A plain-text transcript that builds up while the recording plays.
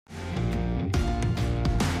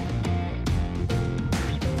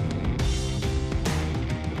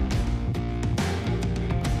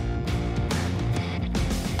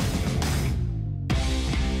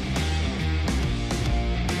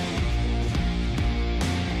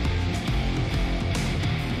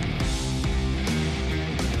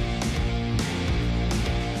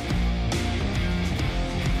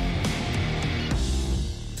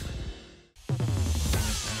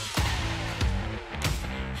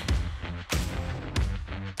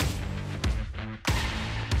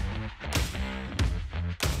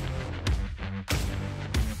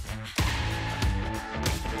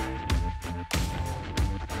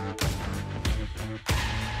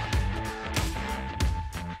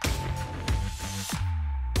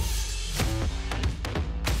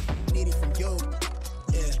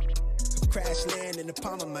crash land in the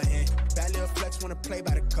palm of my hand. Bad little flex wanna play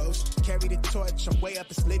by the coast. Carry the torch, I'm way up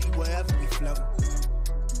in Slitty wherever we float.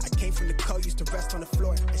 I came from the cold, used to rest on the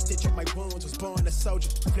floor and stitch up my wounds, was born a soldier.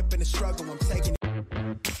 Flipping the struggle, I'm taking it.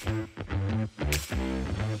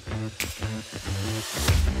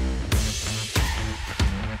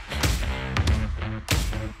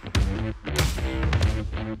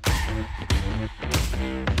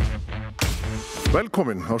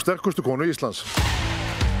 Velkomin á sterkustu konu Íslands.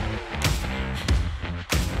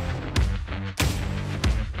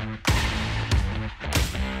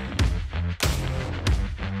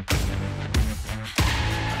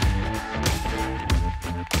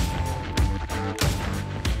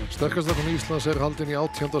 Sterkasta kona Íslands haldin í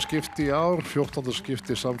 18. skipti í ár, 14.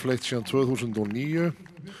 skipti samfleytt síðan 2009.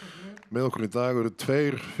 Með okkur í dag eru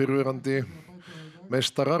tveir fyrrverandi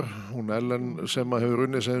meistarar, hún Ellen sem hefur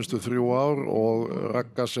unnið seinustu 3 ár og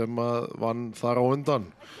Ragga sem vann þar á undan.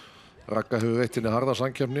 Ragga hefur veitt henni harða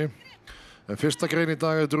samkeppni. En fyrsta grein í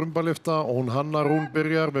dag drumbalifta og hún Hanna Rún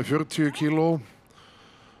byrjar með 40 kíló.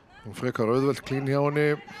 Hún frekar auðvelt klín hjá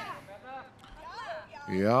henni.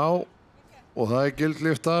 Já, og það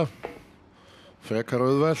gildlifta. Frekar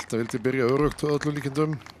auðvelt, það vildi byrja örugt öllum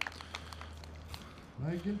líkindum.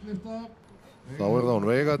 Það gildlifta. Þá það hún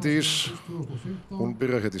Veigadís, hún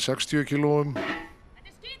byrjar hérna í 60 kílóum.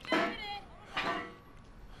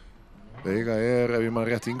 Veiga ef ég man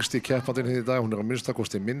rétt yngsti keppandinn hérna í dag, hún að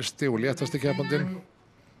minnstakosti minnsti og léttasti keppandinn.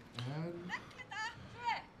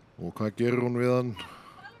 Og hvað gerir hún við hann?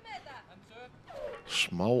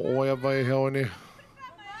 Smá ójafnvægi hjá henni.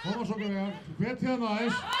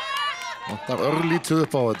 Vantar örlítið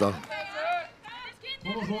upp á þetta.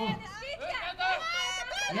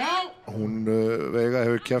 Hún Veiga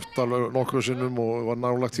hefur keppt alveg nokkru sinnum og var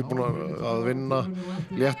nálægt tilbúin að vinna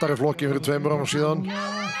léttari flokki fyrir 2 árum síðan.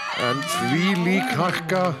 En þvílík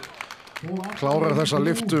harka klárar þessa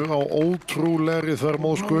lyftu á ótrúlegri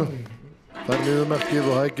þvermóðsku. Það er niðurmerkið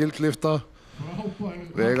og það er gildlifta.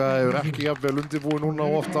 Veiga hefur ekki jafnvel undirbúið núna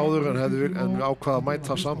og oft áður en ákvað að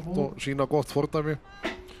mæta samt og sína gott fordæmi.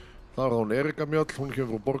 Það er hún Erika Mjöll, hún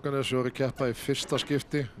kemur frá Borgarnesi og er að keppa í fyrsta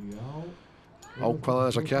skipti. Ákvaða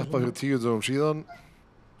þess að keppa fyrir 10 dögum síðan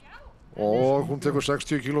og hún tekur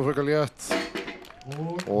 60 kíló frekar létt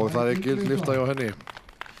og það er gildlifta hjá henni.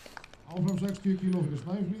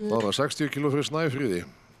 Það er 60 kíló fyrir Snæfríði.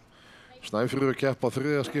 Snæfríður keppa á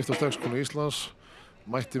 3. skipti á sterkskonu Íslands,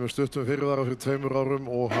 mætti með stuttum fyrirvara fyrir 2 árum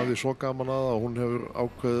og hafði svo gaman að hún hefur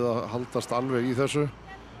ákveðið að haldast alveg í þessu.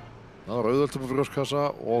 Það var auðvelt upp á brjóstkassa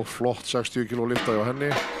og flott 60 kíló lifta hjá henni.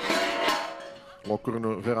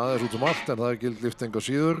 Lokkurinn fer aðeins út allt en það er gildlift enga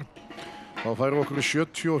síður. Þá færum okkur í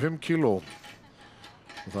 75 kíló.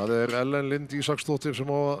 Það er Ellen Lind Ísaksdóttir sem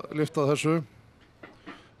á að lifta þessu.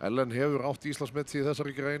 Ellen hefur átt Íslandsmet í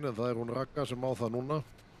þessari grein en það er hún Ragga sem á það núna.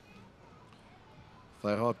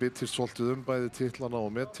 Þær hafa bitist svolítið bæði titlana og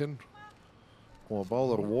metinn. Koma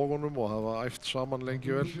báðar úr vogunum og hafa æft saman lengi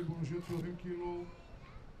vel.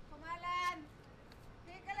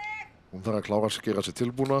 Hún þarf að klára að gera sig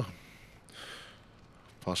tilbúna.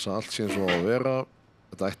 Passa allt síðan svo að vera.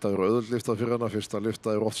 Þetta ætti að vera auðvöldliftað fyrir hana. Fyrsta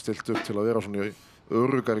liftað er oft stilt upp til að vera svona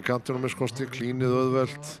örugar í kantinum minnskosti. Klínið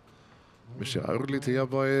auðveld. Missir örlítið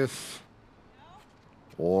jafnvægið.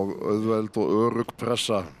 Og auðveld og örug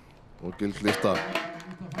pressa. Og gildlifta.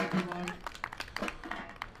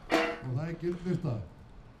 Og það er gildlifta.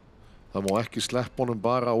 Það má ekki sleppa honum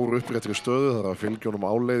bara úr uppréttri stöðu. Það er að fylgja honum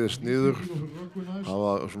áleiðis niður.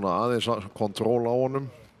 Hafa svona aðeins kontról á honum.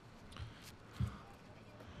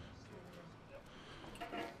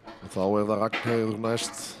 Þá er það Ragnheiður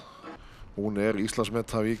næst. Hún er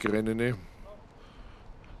Íslandsmethafi í greininni.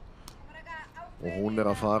 Og hún er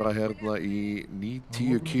að fara hérna í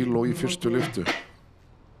 90 kíló í fyrstu lyftu.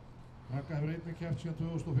 Ragga hefur einnig keppt síðan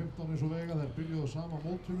 2015 eins og Veiga. Þær byrjuðu á sama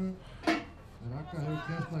mótinu. Ragga hefur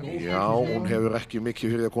keppt það í Já, hún hefur ekki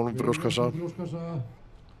mikið fyrir að konum brjóskassa.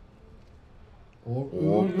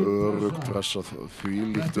 Og örugg pressa,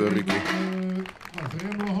 þvílíkt öryggi.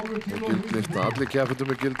 Og gildlifta. Allir keppendum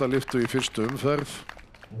með gildaliftu í fyrstu umferð.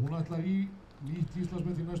 Og hún ætlar í nýtt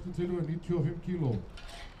Íslandsmet í næstu tilraun, 95 kíló.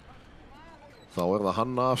 Þá er það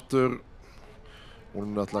Hanna aftur.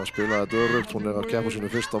 Hún ætlar að spila þetta örugt. Hún er að keppa sínu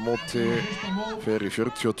fyrsta móti. Fer í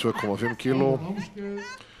 42,5 kíló.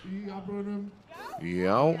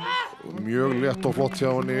 Já, mjög létt og flott hjá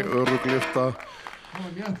henni, örugg lifta.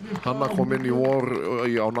 Hanna kom inn í vor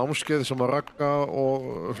á námskeið sem að Ragga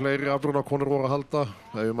og fleiri afbrunakonur voru að halda.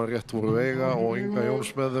 Ef maður rétt voru Veiga og Inga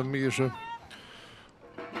Jóns með þeim í þessu.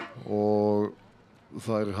 Og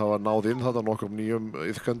þær hafa náð inn þetta nokkrum nýjum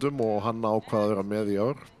iðkendum og Hanna ákvað að vera með í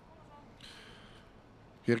ár.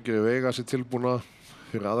 Hér gerir Veiga sig tilbúna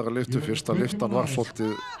fyrir aðra lyftu. Fyrsta lyftan var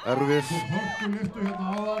svolítið erfið.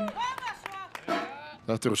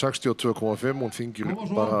 Þetta eru 62,5, hún þyngir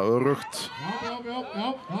bara örugt.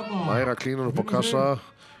 Næra klínan upp á kassa.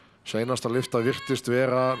 Seinasta lyfta virtist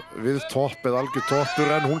vera við topp eða algjör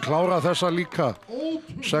toppur en hún kláraði þessa líka.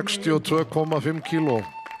 62,5 kíló.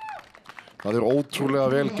 Það er ótrúlega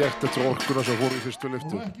vel gert eftir orkuna sem fór í fyrstu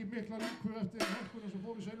lyftu.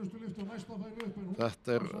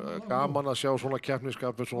 Þetta er gaman að sjá svona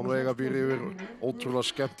keppnisskap eins og hún Veiga býr yfir. Ótrúlega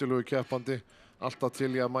skemmtilegu keppandi. Alltaf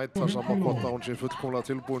til í að mæta saman hvort að hún sé fullkomlega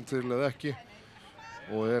tilbúin til eða ekki.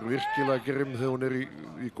 Og er virkilega grimm þegar hún er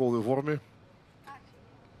í góðu formi.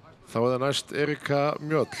 Þá er það næst Erika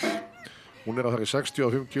Mjöll. Hún er að fara í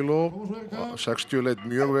 65 kíló. 60 leit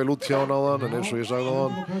mjög vel út hjá hann áðan, en eins og ég sagði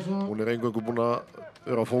áðan, hún er eingöngu búin að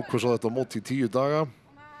vera að fókus á þetta mót í 10 daga.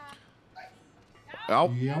 Já,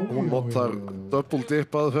 hún notar double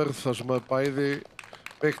dip aðferð þar sem er bæði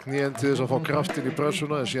beygt hnén til þess að fá kraftinn í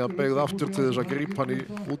pressuna en síðan beygð aftur til þess að grípa hann í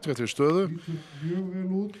útréttri stöðu.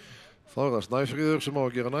 Þá er það Snæfríður sem á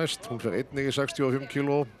að gera næst. Hún fer einnig í 65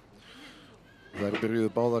 kíló. Þær byrjuðu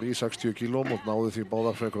báðar í 60 kílóm og náðu því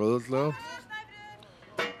báðar frekar auðveldlega.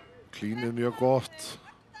 Klínið mjög gott.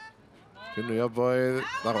 Finnur jafnvægið.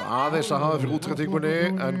 Það er aðeins að hafa fyrir útréttingunni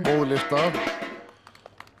en góð lyfta.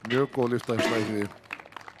 Mjög góð lyfta í Snæfríði.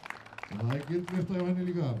 Það er gild lyfta hjá henni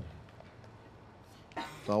líka.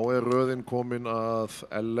 Þá er röðin komin að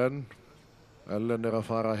Ellen. Ellen er að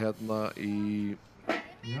fara hérna í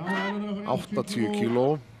 80 kíló.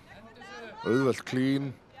 Auðveld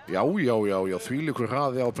klín. Já, þvílíkur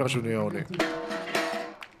hraði á pressunni hjá henni.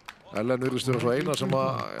 Ellen virðist vera svo eina sem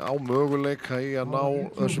á möguleika í að ná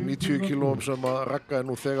þessum 90 kílóum sem að Ragga er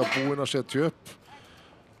nú þegar búinn að setja upp.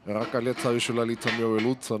 Ragga lét það vissulega líta mjög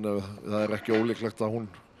vel út, þannig að það er ekki ólíklegt að hún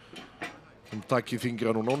taki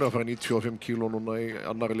þyngra núna. Hún er að fara 95 kíló núna í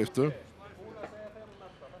annari lyftu.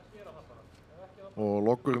 Og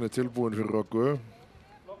lokkurinn er tilbúinn fyrir Röggu.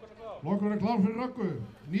 Lokkurinn er klár fyrir Röggu.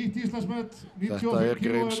 Nýtt Íslandsmet. Þetta er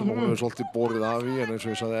grein sem hún hefur svolítið borið af í, en eins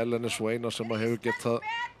og ég sagði, Ellen er svo eina sem hefur getað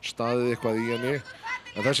staðið eitthvað í henni.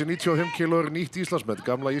 En þessi 95 kíló er nýtt Íslandsmet.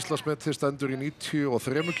 Gamla Íslandsmetið stendur í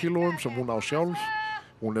 93 kílóum sem hún á sjálf.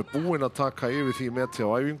 Hún er búin að taka yfir því meti á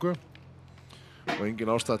æfingu. Og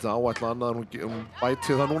engin ástæði til að áætla annað en hún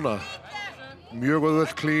bæti það núna. Mjög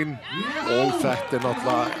auðvelt klín og þetta er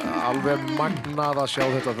náttúrulega alveg magnað að sjá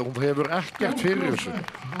þetta. Hún hefur ekkert fyrir þessu.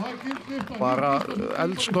 Bara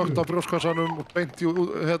eldsnögt á brjóstkassanum, beint í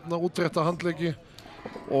útrétta handleggi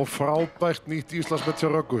og frábært nýtt Íslandsmet hjá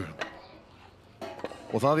Röggu.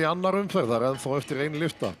 Og það í annar umferð, það er ennþá eftir ein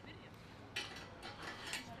lyfta.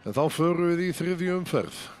 En þá förum við í þriðju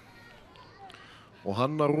umferð. Og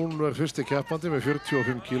Hanna Rún er fyrsti keppandi með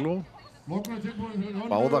 45 kíló.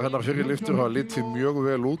 Báðar hennar fyrir lyftur hafa litið mjög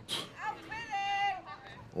vel út.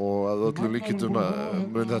 Og að öllum líkindum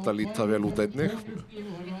mun þetta líta vel út einnig.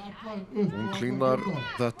 Hún klínar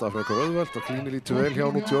þetta frekar auðvelt og klínir lítið vel hjá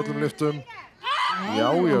hún út í öllum lyftum. Já,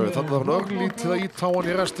 þannig að hún örlítið að íta á hann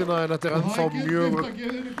í restina en þetta er ennþá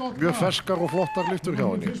mjög ferskar og flottar lyftur hjá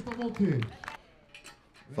henni.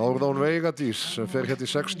 Þá er það hún Veiga Dís sem fer hérna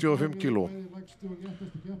í 65 kíló.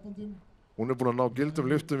 Hún er búin að ná gildum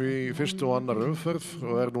lyftum í fyrstu og annar umferð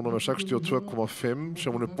og er núna með 62,5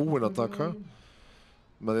 sem hún er búin að taka.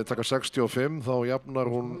 Með því að taka 65 þá jafnar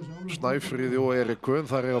hún Snæfríði og Eriku en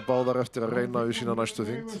þær eiga báðar eftir að reyna við sína næstu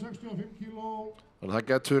þyngd. Þannig að það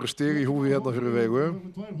getur stig í húfi hérna fyrir Veigu.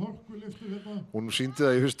 Hún sýndi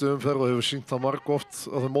það í fyrstu umferð og hefur sýnt það margoft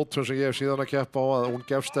á þeim mótum sem ég hef síðan að keppa á að hún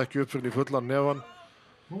gefst ekki upp fyrir í fullan nefan.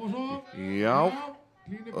 Já,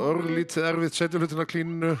 örlítið erfitt setjulhutin að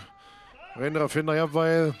klíninu. Reynir að finna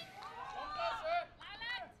jafnvægið.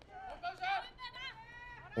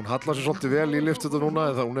 Hún hallar sér svolítið vel í lyftuðu núna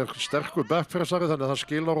en hún er sterkur backpressari þannig að það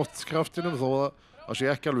skilar oft kraftinum þó að það sé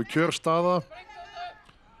ekki alveg kjörstaða.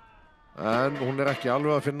 En hún er ekki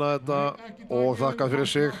alveg að finna þetta og þakka fyrir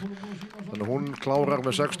sig. Þannig að hún klárar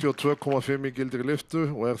með 62,5 í gildri lyftu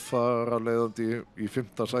og er þar að leiðandi í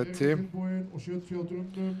 5. sæti.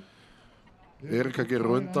 Erika gerir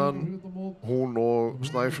undan, hún og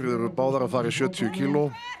Snæfríður eru báðar að fara í 70 kíló.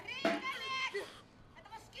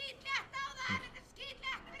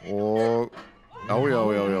 Og já,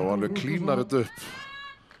 alveg klínar þetta upp.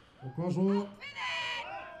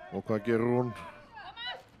 Og hvað gerir hún?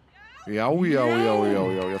 Já,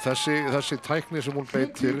 þessi tækni sem hún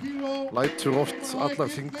beitir lætur oft allar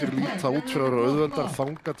þyngdir líta út fyrir að auðveldar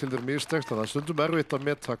þanga til þeir mistekst. Þannig að stundum erfitt að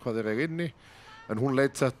meta hvað þeir inni. En hún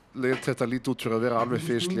leit þetta lítið út fyrir að vera alveg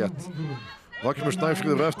fislétt. Það kemur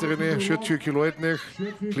Snæfríður eftir henni, 70 kíló einnig.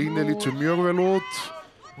 Klínið lítur mjög vel út.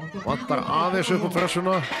 Vantar aðeins upp á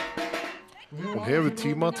pressuna. Hún hefur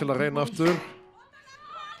tíma til að reyna aftur.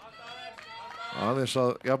 Aðeins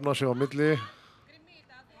að jafna sig á milli.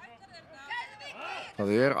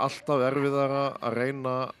 Það alltaf erfiðara að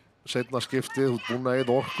reyna seinna skiptið. Þú ert búinn að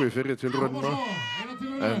eyða orku í fyrri tilraunina.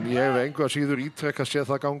 En ég hef engu að síður ítrekað séð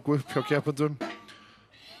það ganga upp hjá keppendum.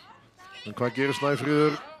 En hvað gerir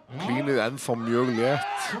Snæfríður? Klínið ennþá mjög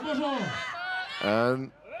létt. En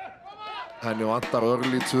henni vantar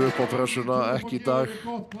örlítið upp á pressuna, ekki í dag.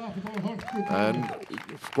 En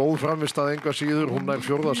góð frammistaða engu að síður. Hún nær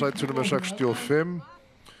fjórða sætinu með 65.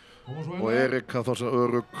 Og Erika þá sem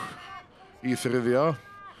örugg í þriðja.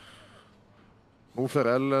 Nú fer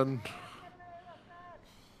Ellen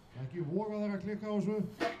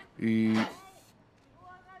í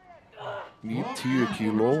 90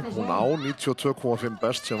 kíló. Hún á 92,5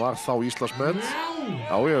 best sem var þá Íslandsmet.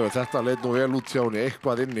 Já, þetta leit nú vel út hjá henni,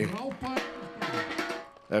 eitthvað inni.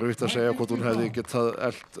 Erfitt að segja hvort hún hefði getað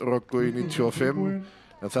elt Röggu í 95,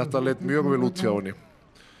 en þetta leit mjög vel út hjá henni.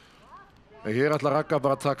 En hér ætlar Ragga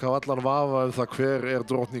bara að taka á allan vafa það hver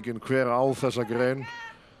drottningin, hver á þessa grein.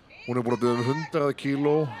 Hún búin að biðja 100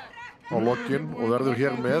 kíló á lokin og verður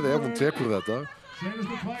hér með ef hún tekur þetta.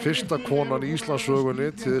 Fyrsta konan í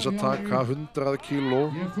Íslandssögunni til þess að taka 100 kíló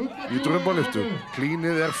í drumbalyftu.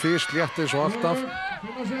 Klínið fyrst létt eins og alltaf.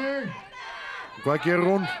 Hvað gerir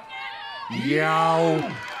hún? Já,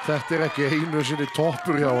 þetta ekki einu sinni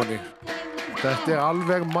toppur hjá henni. Þetta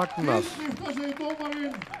alveg magnað.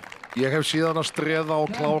 Ég hef síðan að streða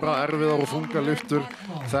og klára erfiðar og þunga lyftur.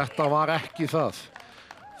 Þetta var ekki það.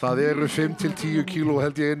 Það eru 5-10 kíló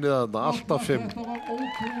held ég inni þarna, alltaf 5.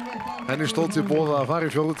 Henni stóð til boða að fara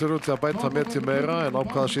í fjórðutölu til að bæta með til meira en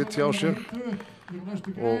ákvað að sitja á sér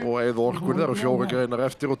og eyða orkunni. Það eru 4 greinar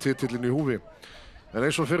eftir og titillinn í húfi. En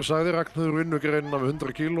eins og fyrr sagði Ragnheiður vinnur greinina með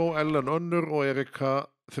 100 kíló, Ellen önnur og Erika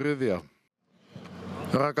þriðja.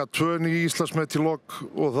 Ragga 2 í Íslandsmet til lok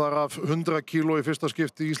og þar af 100 kíló í fyrsta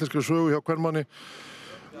skipti í íslenskri sögu hjá kvenmanni.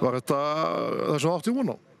 Var þetta það sem átti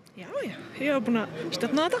von á? Já, ég var búin að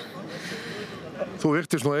stefna þetta. Þú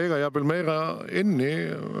virtist nú eiga jafnvel meira inni.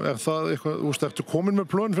 Það eitthvað, ertu komin með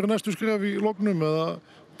plön fyrir næstu skref í lognum eða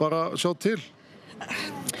bara sjá til?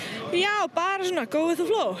 Já, bara svona go with the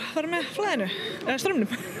flow, fara með flæðinu, eða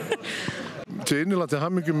strömmnum. Til innilega til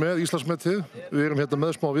hamingju með Íslandsmetið. Við erum hérna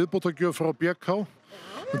með smá viðbótargjöf frá BK.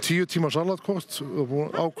 10 tíma salatkort og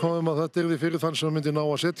ákváðum að þetta yrði fyrir þann sem myndi ná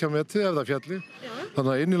að setja metið ef það fjalli.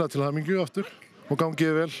 Þannig að innilega til hamingju aftur og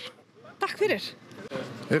gangiði vel. Takk fyrir.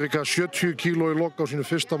 Erika 70 kíló í lok á sínu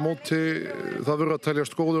fyrsta móti. Það verður að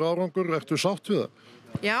teljast góður árangur. Ertu sátt við það?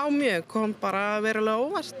 Já, mjög. Kom bara verulega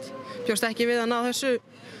óvart. Bjóst ekki við að ná þessu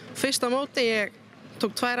fyrsta móti. Ég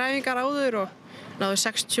tók 2 æfingar áður og náði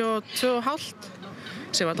 62,5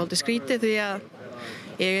 sem var dálítið skrítið því að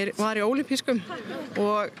ég var í ólympískum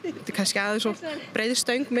og þetta er kannski aðeins svo breið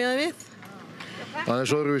stöng með við.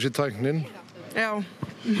 Aðeins öðruvísi tæknin. Já,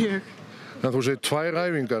 mjög. En þú segir 2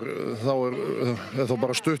 æfingar, þá þá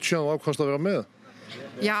bara stutt síðan og ákvast að vera með?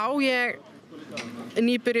 Já, ég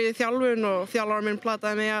nýbyrjuði þjálfun og þjálfarinn minn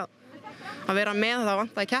plataði mig að vera með, það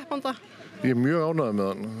vantaði keppanda. Ég mjög ánægður með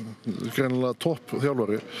hann, greinilega topp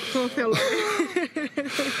þjálfari. Topp þjálfari.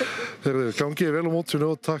 Heyrðu, gangiði vel á mótinu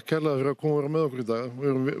og takk kærlega fyrir að koma og vera með okkur í dag. Við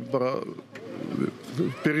erum bara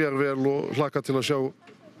byrjar vel og hlakka til að sjá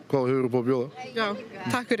hvað þau eru búið að bjóða. Já,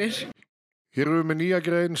 takk fyrir. Hér erum við með nýja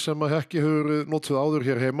grein sem að ekki hefur notuð áður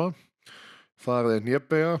hér heima. Það er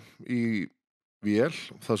hnébbeygja í vél,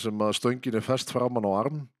 þar sem að stöngin fest framan á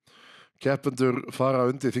arm. Keppendur fara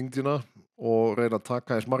undir þyngdina og reyna að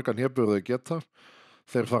taka eins margar hnébbur þau geta.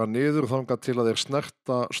 Þeir fara niður þangað til að þeir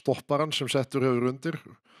snerta stopparan sem settur hefur undir,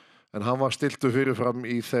 en hann var stiltur fyrirfram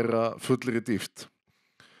í þeirra fullri dýpt.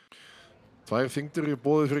 2 þyngdir í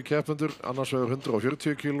boði fyrir keppendur, annars vegar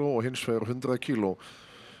 140 kíló og hins vegar 100 kíló.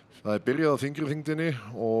 Það er byrjað á þyngri þyngdinni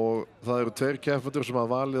og það eru 2 keppendur sem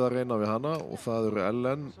hafa valið að reyna við hana og það eru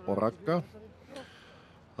Ellen og Ragga.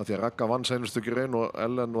 Af því að Ragga vann seinustu grein og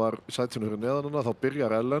Ellen var í sætinu fyrir neðan hana, þá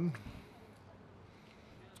byrjar Ellen.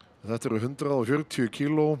 Þetta eru 140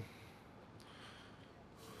 kíló.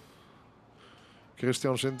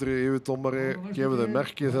 Kristján Sindri, yfirdómari, gefur þeim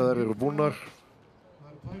merki þegar þeir eru búnar.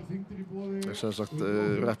 Það er sem sagt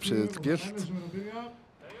repsiðill gilt.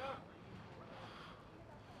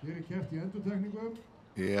 Hér er keppt í endurtekningum.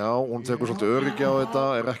 Já, hún tekur svolítið öryggi á þetta,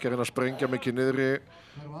 er ekki að reyna að sprengja mikið niðri.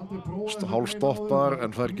 Hálfstoppar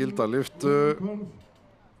en fær gilda lyftu.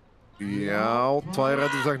 Já, 2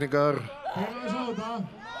 endurtekningar.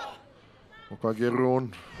 Og hvað gerur hún?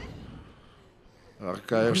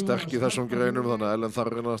 Ragga er sterk í þessum greinum þannig að Ellen þarf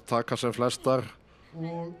að reyna að taka sem flestar.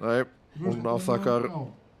 Nei, hún afþakkar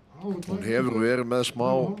Hún hefur verið með smá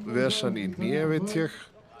vesen í hné, veit ég.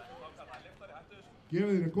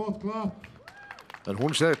 Gefið þér gott klapp. En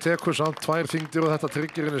hún tekur samt 2 þyngdir og þetta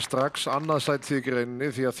tryggir henni strax annað sætið í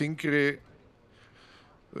greininni því að þyngri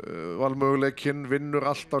valmöguleikinn vinnur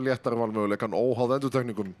alltaf léttari valmöguleikann óháð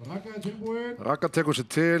endurtekningum. Ragga er tilbúin. Ragga tekur sér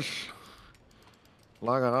til,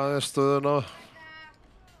 lagar aðeins stöðuna.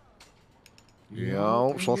 Já,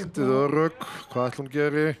 svolítið örugg. Hvað ætlum hún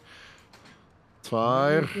geri?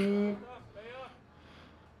 2.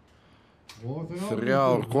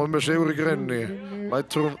 3, komið sigur í greininni.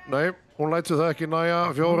 Lætur hún, nei, hún lætur það ekki næja.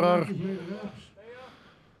 4.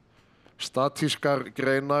 Statískar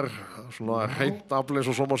greinar, svona hreint afl eins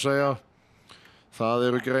og svo má segja. Það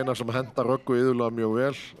eru greinar sem henda Röggu iðulega mjög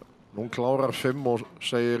vel. Hún klárar 5 og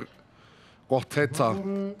segir gott heita.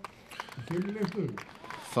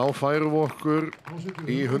 Þá færum við okkur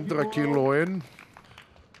í 100 kílóin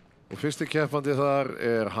og fyrsti keppandi þar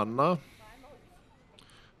er Hanna.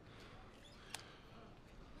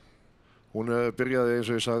 Hún byrjaði eins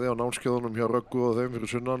og ég sagði á námskeiðunum hjá Röggu og þeim fyrir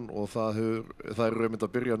sunnan og það er mynd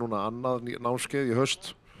að byrja núna annað námskeið í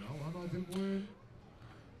haust.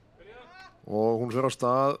 Og hún fer á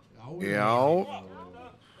stað. Já.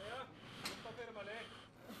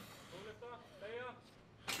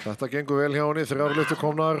 Þetta gengur vel hjá henni, 3 lyftur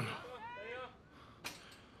komnar.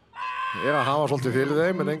 Að hafa svolítið fyrir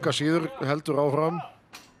þeim en enga síður heldur áfram.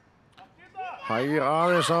 Hægir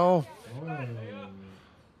aðeins á.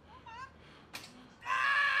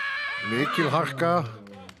 Mikil harka,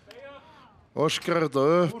 öskrar þetta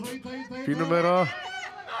upp, pínu meira.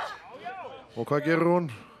 Og hvað gerur hún?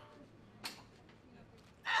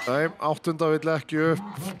 Nei, 8. vill ekki upp,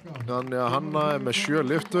 þannig að Hanna er með 7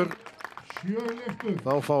 lyftur.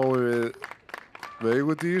 Þá fáum við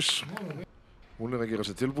Veigudís, hún er að gera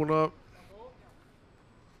sér tilbúna.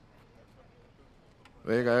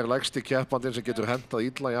 Veiga er lægsti keppandinn sem getur hendað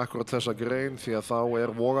illa í akkurat þessa grein því að þá er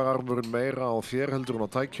vogararmurinn meira á þér heldur hún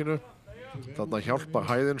á tækinu. Þarna hjálpar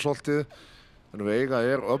hæðin svolítið. En Veiga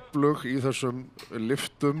er öflug í þessum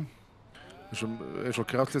lyftum, eins og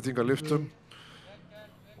kraftlyftingarlyftum.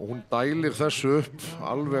 Og hún dælir þessu upp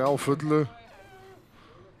alveg á fullu.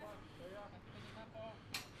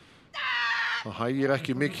 Það hægir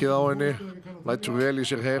ekki mikið á henni, lætur vel í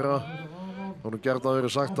sér heyra. Hún er gert að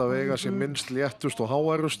verið sagt að Veiga sé minnst léttust og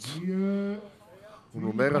háværust. Hún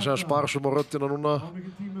er meira að segja sparsum á röddina núna.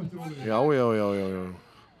 Já.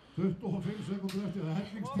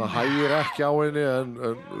 Það hægir ekki á henni en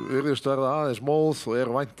virðist verða aðeins móð og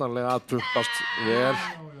er væntanlega að pumpast vel.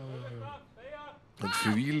 En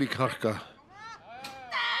þvílík harka.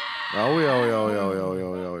 Já.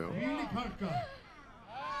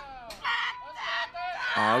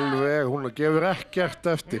 Alveg, hún gefur ekkert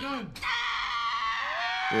eftir.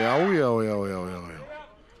 Já.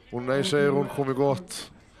 Hún nei segir hún komið gott.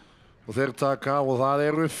 Og þeir taka og það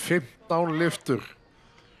eru 15 lyftur.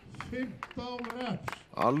 15 reps.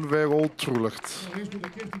 Alveg ótrúlegt.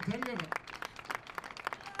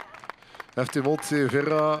 Eftir mótið í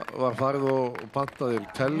fyrra var farið og pantaðir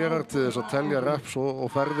teljarar til þess að telja reps og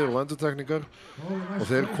ferðir og endurtekningar. Og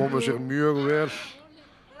þeir komu sér mjög vel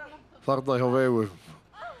þarna hjá Veigu.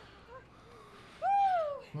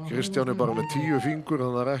 Kristján er bara með 10 fingur,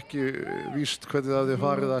 þannig að það er ekki víst hvernig það hefði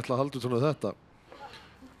farið að ætla að halda utan um þetta.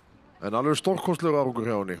 En alveg stórkostlegur árangur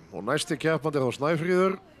hjá henni. Og næsti keppandi er þá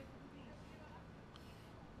Snæfríður.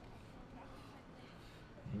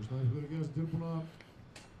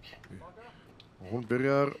 Og hún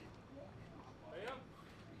byrjar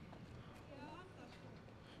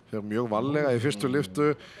fer mjög varlega í fyrstu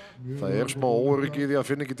lyftu. Það er smá óöryggi í því að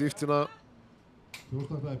finna ekki dýptina.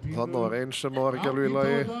 Þannig var einn sem var ekki alveg í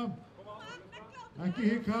lagi. Ekki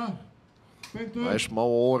hika. Það er smá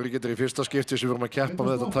óöryggi í fyrsta skipti sem við erum að keppa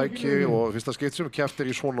með þetta tæki og fyrsta skipti sem við kepptir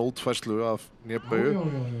í svona útfærslu af nébaugu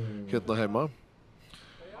hérna heima.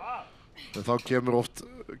 En þá kemur oft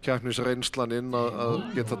keppnisreynslan inn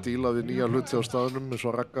að geta dílað við nýja hluti á staðnum eins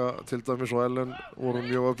og Ragga til dæmis og Ellen voru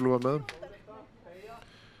mjög öfluga með.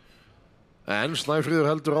 En Snæfríður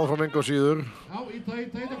heldur áfram enga síður.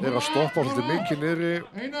 Er að stoppa svolítið mikið niðri.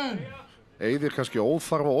 Eyðir kannski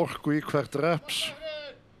óþarfa orku í hvert reps.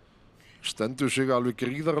 Stendur sig alveg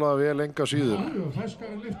gríðarlega vel enga síður.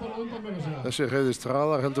 Þessi hreyðist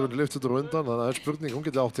hraðar heldur en lyftur undan, þannig að það er spurning, hún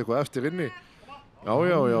geti átt eitthvað eftir inni. Já.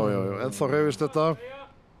 En þá hreyfist þetta.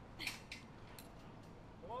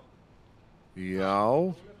 Já.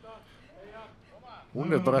 Hún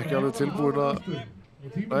er bara ekki alveg tilbúin að...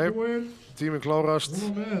 Nei, tíminn klárast.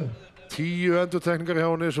 10 endurtekningar hjá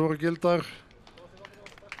henni sem voru gildar.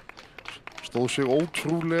 Stóð sig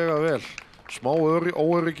ótrúlega vel. Smá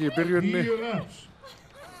óöryggi í byrjunni.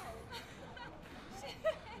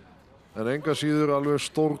 en enga síður alveg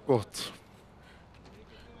stórgott.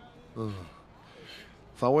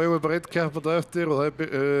 Þá eigum við bara einn keppanda eftir og það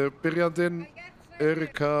er byrjandinn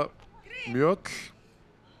Erika Mjöll.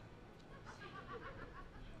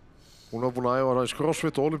 Hún var búin að æfa aðeins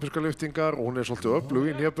crossfit og olímpískar lyftingar og hún er svolítið öflug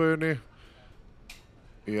í hnébauginni.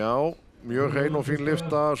 Já, mjög hrein og fín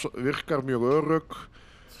lyfta, virkar mjög örugg.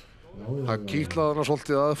 Það kýtlaði hana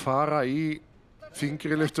svolítið að fara í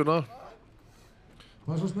þyngri lyftuna.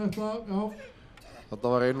 Passa snerta, já.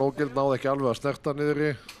 Þetta var ein ógild, náði ekki alveg að snerta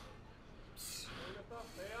niðri.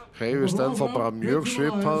 Hreyfist ennþá bara mjög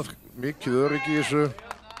svipað, mikið öryggi í þessu.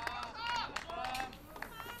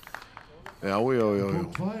 Já.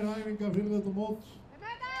 Tvær æfingar fyrir þetta mót.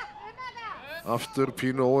 Aftur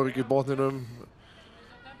pínu óöryggi í botninum.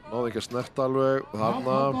 Náði ekki að snerta alveg.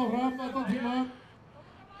 Þarna.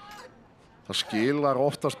 Það skilar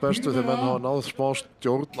oftast bestu þegar menn hafa náð smá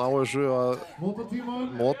stjórn á þessu að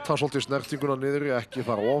nota svolítið snertinguna niður, ekki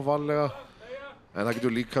fara of varlega. En það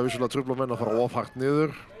getur líka vissulega trufla menn að fara of hart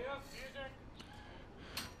niður.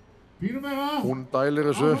 Hún dælir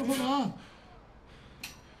þessu upp.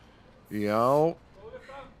 Já.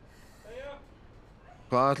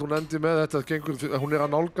 Hvað ætla hún endi með þetta? Gengur, hún er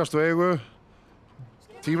að nálgast veigu.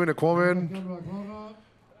 Tíminn er kominn.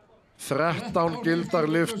 13 gildar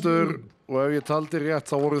lyftur og ef ég taldi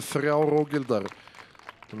rétt þá voru 3 ógildar.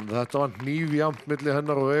 Þetta var hnífjafnt milli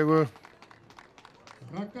hennar og veigu.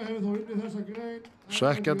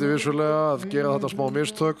 Svekkjandi vissulega að gera þetta smá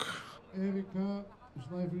mistök.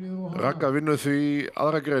 Ragga vinnur því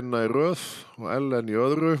aðra greinina í röð og Ellen í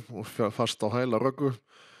öðru og fast á hæla Röggu.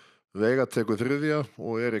 Veiga tekur þriðja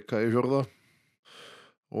og Erika í fjórða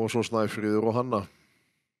og svo Snæfríður og Hanna.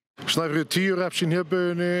 Snæfríður 10 reps í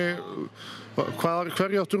hnébauginni.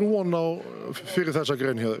 Hverju áttu von á fyrir þessa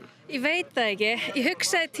grein hjá þér? Ég veit það ekki. Ég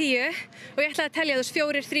hugsaði 10 og ég ætlaði að telja þú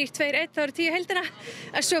 4, 3, 2, 1, það voru 10 heildina.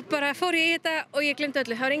 En svo bara fór ég í þetta og ég glemdi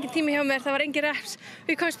öllu. Það var engin tími hjá mér, það var engin reps.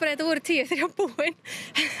 Og ég komst bara að þetta voru 10 þegar ég var búinn.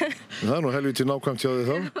 Það er nú helviti nákvæmt hjá þig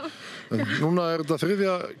þá. En núna er þetta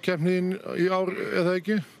þriðja keppnin í ár, eða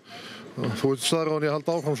ekki? Þú ert staðar á henni að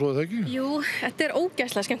halda áfram svo, eða ekki? Jú, þetta er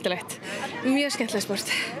ógeðslega skemmtilegt. Mjög skemmtilegt sport.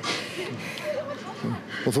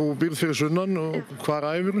 Og þú býrð fyrir sunnan og hvar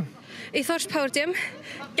æfirðu? Í Þórs Power Gym,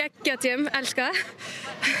 geggja gym, elska það.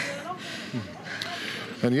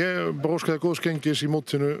 En ég bara óskaði góðs gengis í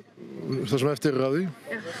mótinu það sem eftir er af því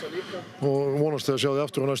og vonast þig að sjá þig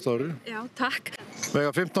aftur á næsta ári. Já, takk.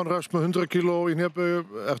 Vega 15 reps með 100 kíló í hnébaugu,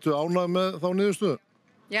 ertu ánægð með þá niðurstöðu?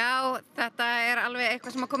 Já, þetta er alveg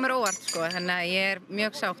eitthvað sem komur óvart, sko, þannig að ég er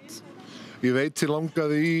mjög sátt. Ég veit þið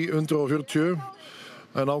langaði í 140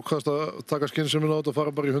 en ákvaðst að taka skynsemina á þetta og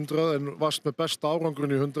fara bara í 100 en varst með besta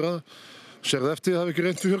árangurinn í 100. Sérðu eftir það hafi ekki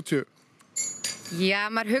reynt í 40? Já,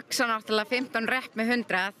 maður hugsa náttúrulega 15 rep með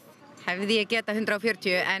 100, hefði ég getað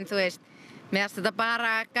 140 en þú veist, mér finnst þetta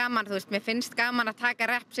bara gaman, þú veist, mér finnst gaman að taka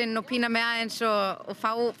repsinn og pína mig aðeins og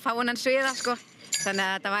fá hennan sviða, sko. Þannig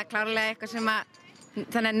að þetta var klárlega eitthvað sem að,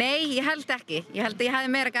 þannig að nei, ég held ekki. Ég held að ég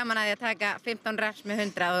hefði meira gaman að því að taka 15 reps með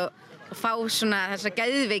 100 og fá svona þessa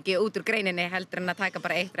geðveiki út úr greininni heldur en að taka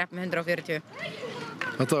bara 1 rep með 140.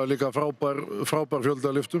 Þetta var líka frábær fjöldi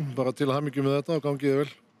af lyftum, bara til hamingju með þetta og gangið þið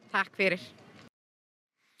vel. Takk fyrir.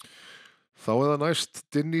 Þá er það næst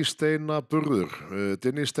Dinnisteinaburður.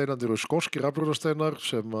 Dinnisteinarnir eru skoskir afbrunasteinar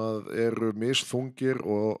sem eru misþungir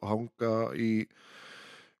og hanga í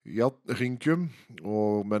járnhringjum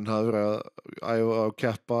og menn hafa verið að æfa og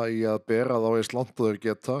keppa í að bera þá eins langt og þeir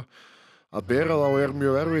geta. Að bera þá er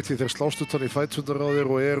mjög erfitt því þeir slást utan í fætundar á þeir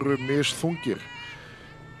og eru misþungir.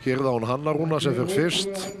 Hér er það hún Hanna Rúna sem fer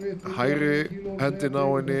fyrst. Hægri hendin á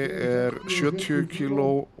henni er 70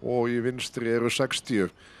 kíló og í vinstri eru 60.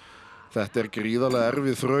 Þetta er gríðarlega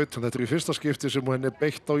erfið þraut en þetta er í fyrsta skipti sem henni er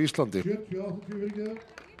beitt á Íslandi.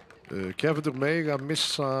 Keppendur mega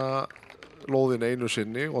missa lóðin einu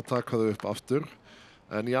sinni og taka þau upp aftur.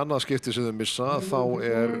 En í annað skipti sem þau missa þá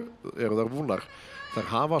eru þær búnar. Þær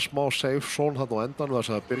hafa smá safe zone þarna á endanum þar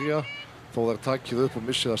sem það byrja þó þær takið upp og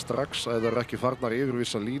missi það strax að þær ekki farnar yfir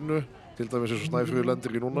vissa línu, til dæmis eins og Snæfríður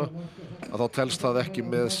lendir í núna, að þá telst það ekki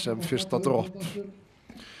með sem fyrsta dropp.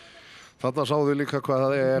 Þarna sáðu líka hvað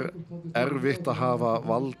það er erfitt að hafa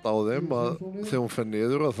vald á þeim að þegar hún fer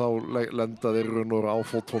niður að þá lenda þeir raun og á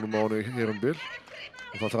fótónum á henni hér bil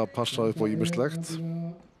og það þarf að passa upp á ýmislegt.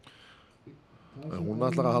 Hún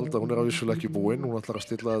ætlar að halda, hún er á vissulega ekki búinn, hún ætlar að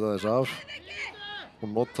stilla þetta þess af.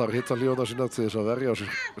 Hún notar hitalífana sína til þess að verja á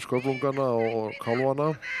sköflungana og kálfana.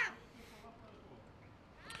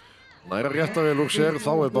 Næra rétta vel úr sér,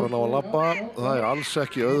 þá er bara ná að labba. Það er alls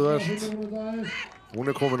ekki auðvelt. Hún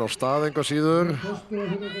er komin á stað enga síður.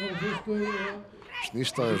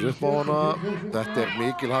 Snýst aðeins upp á hana. Þetta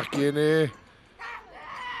mikil harki inni.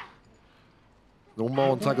 Nú má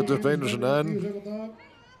hann taka þetta upp einu sinni enn.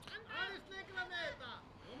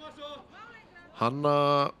 Hanna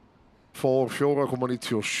fór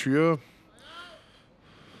 4,97.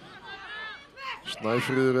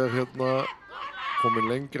 Snæfríður hérna komin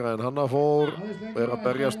lengra en Hanna fór. Að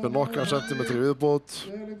berjast með nokkra sentimetri viðbót.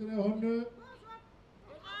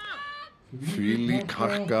 Þvílík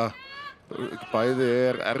harka. Bæði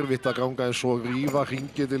erfitt að ganga en svo rífa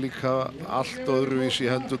hringiti líka allt öðruvísi í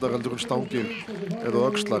hendurnar heldur en stangir eða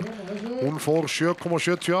öxlar. Hún fór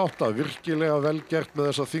 7,78, virkilega vel gert með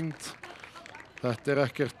þessa þyngd. Þetta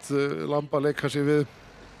ekkert lamb að leika sig við.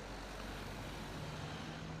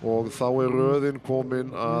 Og þá röðin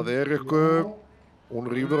komin að Eriku. Hún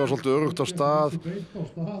rífur það svolítið öruggt á stað.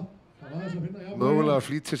 Mögulega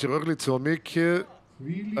flýtir sér örlítið og mikið.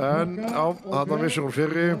 En þarna missir hún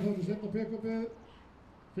fyrri.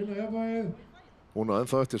 Hún á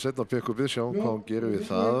ennþá eftir seinna pick-upið, sjáum hvað hún gerir við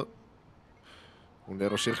það. Hún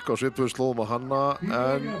á sirka á svipuðu slóðum á Hanna,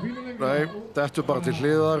 en nei, dettur bara til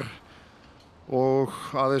hliðar og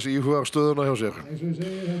aðeins íhugar stöðuna hjá sér.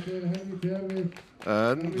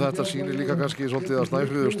 En þetta sýnir líka kannski svolítið að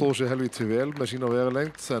Snæfríður stóð sér helvíti vel með sína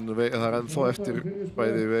vegalengd, en það ennþá eftir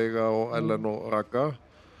bæði Veiga og Ellen og Ragga.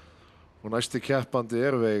 Og næsti keppandi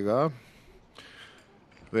Veiga.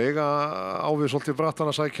 Veiga ávið svolítið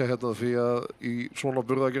brattan að sækja hérna því að í svona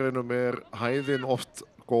burðargreinum hæðin oft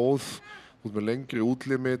góð. Út með lengri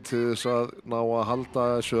útlimi til þess að ná að halda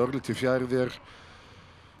þessu örlítið fjær þér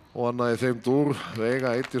og annað í þeim dúr.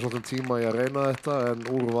 Veiga eyddi svolítið tíma í að reyna þetta en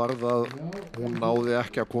úr varð að hún náði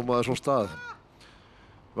ekki að koma þessum stað.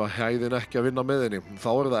 Var hæðin ekki að vinna með henni.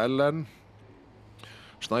 Þá það Ellen.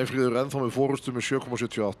 Snæfríður ennþá með fórustu með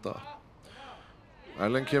 7,78.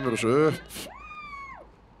 Ellen kemur þessu upp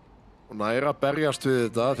og nær að berjast við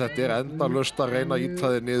þetta. Þetta endalaust að reyna að ýta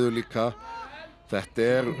þig niður líka. Þetta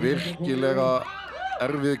virkilega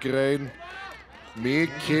erfið grein.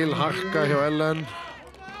 Mikil harka hjá Ellen.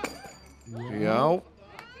 Já.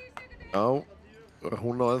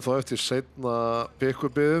 Hún á ennþá eftir seinna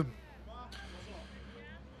pick-upið.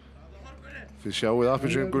 Þið sjáuð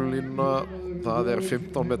appelsínugulínuna. Það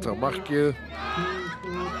 15 metra markið.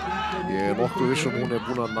 Ég nokkuð viss hún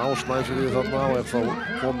búin að ná Snæfríði þarna og þá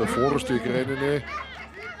komið fórustu í greininni.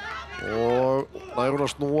 Og nær hún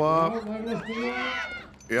að snúa.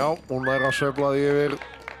 Já, hún nær að sveifla því yfir.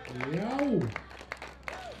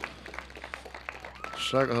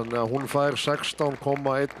 Þannig að hún fær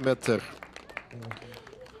 16,1 metr.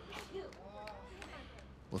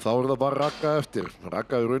 Og þá það bara Ragga eftir.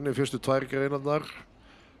 Ragga runni fyrstu tvær greinarnar.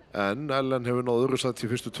 En Ellen hefur náð öðru sæti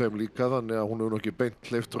í fyrstu tveim líka, þannig að hún hefur nokkið beint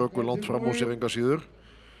hleypt Röggvi langt fram á sér enga síður.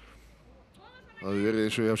 Það hefur verið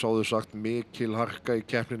eins og ég hef sáðu sagt mikil harka í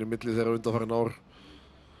keppninni milli þeirra undanfarin ár.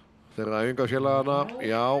 Þeirra æfingafélagana,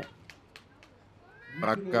 já.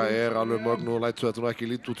 Ragga alveg mögnu og lætur þetta nú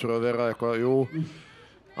ekki lítið út fyrir að vera eitthvað, jú.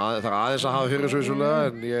 Það aðeins að hafa fyrir þessu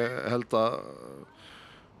vissulega, en ég held að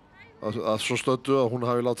svo stöddu að hún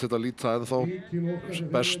hafi látið þetta líta ennþá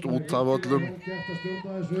best út af öllum.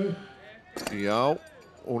 Já,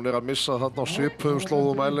 hún að missa þarna á svipuðum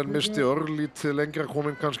slóðum. Ellen misti örlítið lengra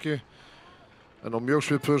komin kannski, en á mjög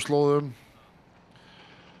svipuðum slóðum.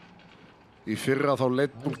 Í fyrra þá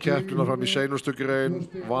leitt hún keppnina fram í seinustu grein,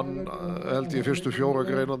 vann held ég fyrstu 4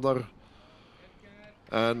 greinarnar.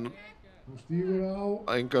 En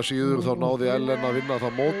enga síður þá náði Ellen að vinna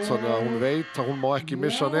það mót, þannig að hún veit að hún má ekki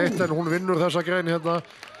missa neitt, en hún vinnur þessa grein hérna.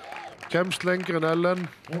 Kemst lengri en Ellen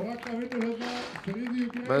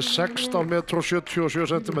með 16 metr og 77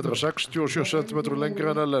 cm, 67 cm lengri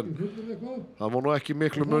en Ellen. Það má nú ekki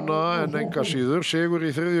miklu munna, en enga síður sigur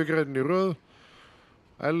í þriðju greinin í röð.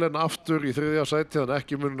 Ellen aftur í þriðja sæti, þannig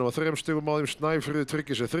ekki munna á 3 stigum á þeim. Snæfríður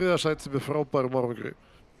tryggir sér þriðja sæti með frábærum árangri.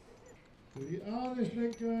 Í aðeins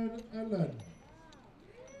lengra en Ellen.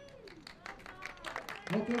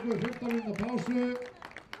 Þá tökum við 15 mínútna pásu.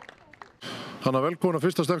 Hanna, velkomin að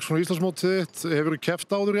fyrsta Sterkasta Íslandsmótið þitt. Hefur þú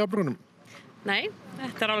keppt áður í afbrunum? Nei,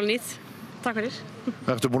 þetta alveg nýtt. Takk fyrir.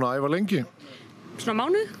 Ertu búin að æfa lengi? Svona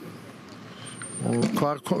mánuð. Og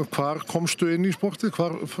hvar komstu inn í sportið?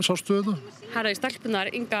 Hvar sástu þetta? Herra, stelpunar,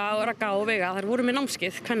 Inga, Ragga og Veiga, þær voru með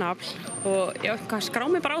námskeið, kvennaafl, og ég skrá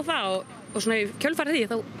mig bara á það og svona í kjölfarið því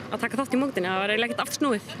þá að taka þátt í mótinu. Það var eiginlega ekkert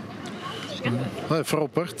aftsnúið. Það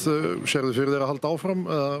frábært. Sérðu fyrir þér að halda áfram?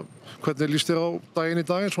 Eða hvernig líst þér á daginn í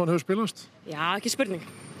dag eins og hann hefur spilast? Já, ekki spurning.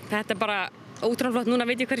 Þetta bara ótrúlega flott. Núna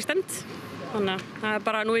veit ég hver ég stend. Þannig að það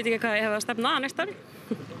bara, nú veit ég ekki hvað ég hef að stefna að næsta ári.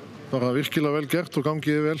 Bara virkilega vel gert og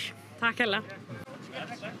gangiði vel. Takk hérlega.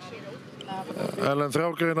 Ellen,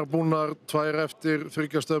 3 greinar búnar, 2 eftir,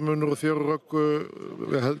 3 stiga munur og 4 röggu.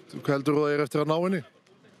 Hvað heldur þú að eftir að ná henni?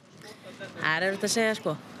 Það er erfitt að segja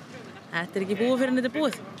sko. Þetta er ekki búið fyrir en þetta er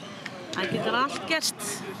búið. Það getur allt gerst.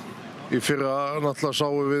 Í fyrra náttúrulega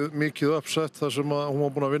sáum við mikið uppsett þar sem að hún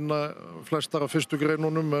var búin að vinna flestar af fyrstu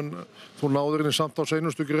greinunum en þú náður henni samt á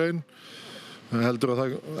seinustu grein. Heldur að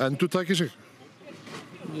það endurtaki sig?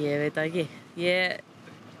 Ég veit það ekki. Ég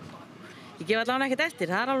gef allavega ekkert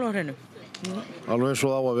eftir, það er alveg á hreinu. Alveg eins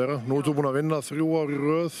og það á að vera. Nú ertu búin að vinna 3 ár í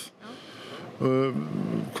röð.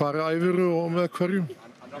 Hvar æfirðu og með hverjum?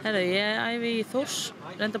 Herra, ég æfi í Þórs.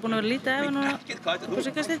 Reynda búin að vera lítið æfa núna upp á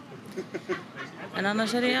síðkastið. En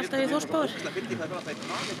annars er ég alltaf í Þórsbáður.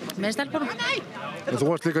 Með stelpunum. En þú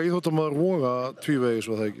varst líka íþróttamaður Voga tvívegis,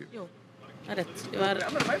 var það ekki? Jú, það er rétt. Ég var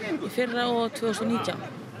í fyrra og 2019.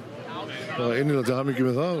 Það var innilega til hamingju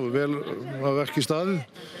með það. Vel að verka í staðið.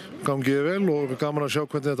 Gangiði vel og gaman að sjá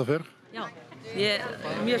hvernig þetta fer. Já, ég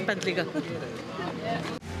er mjög spennt líka.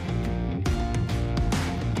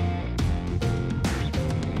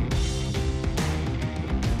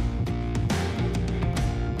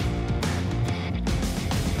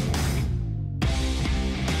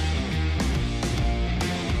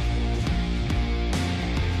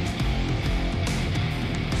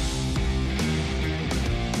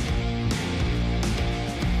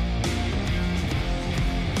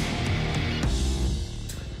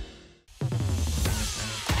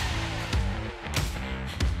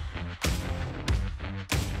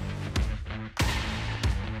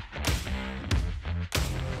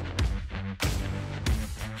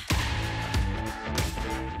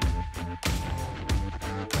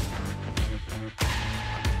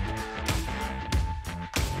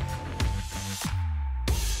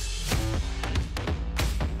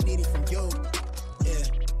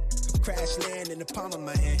 In the palm of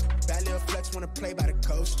my hand, bad little flex wanna play by the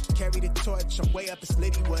coast. Carry the torch, I'm way up in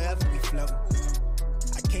Splitty wherever we float.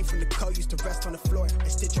 I came from the cold, used to rest on the floor. I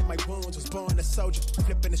stitch up my wounds, was born a soldier.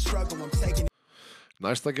 Flipping the struggle, I'm taking it.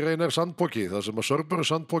 Næsta grein sandpoki, það sem að Sörbjörn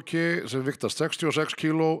sandpoki sem viktast 66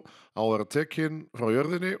 kíló á að vera tekinn frá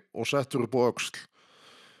jörðinni og settur upp á öxl.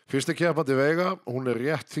 Fyrsti keppandi Veiga, hún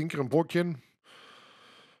rétt þyngri pokinn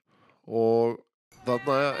og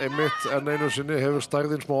þarna einmitt enn einu sinni hefur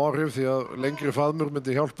stærðin smá áhrif því að lengri faðmur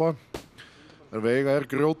myndi hjálpa. En Veiga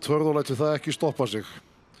grjóthörð og lætur það ekki stoppa sig.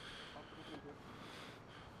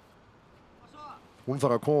 Hún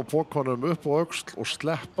þarf að koma pokanum upp á öxl og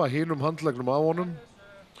sleppa hinum handleggnum af honum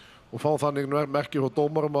og fá þannig merki frá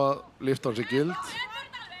dómarum að lyftan sé gild.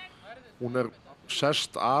 Hún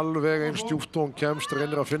sest alveg eins djúpt og hún kemst,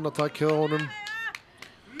 reynir að finna takkið á honum.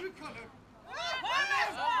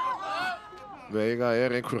 Veiga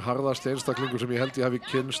einhver harðasti einstaklingur sem ég held ég hafi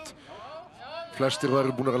kynnst. Flestir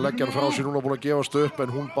eru búin að leggja hann frá sér núna, búin að gefast upp,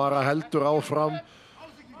 en hún bara heldur áfram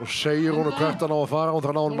og segir honum hvert hann á að fara. Hún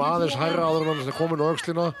þarf að ná honum aðeins hærra áður en hann er komin á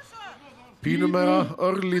öxlina. Pínu meira,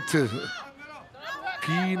 örlítið.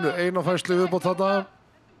 Pínu eina færslu viðbót þarna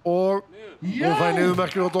og hún fær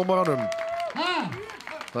niðurmerkir á dómaranum.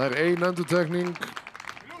 Það ein endurtekning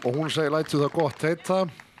og hún segir lætu það gott heita.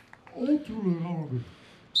 Ótrúlegur árangur.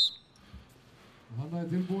 Hanna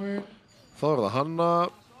tilbúin. Þá það Hanna,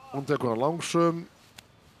 hún tekur hann langsum,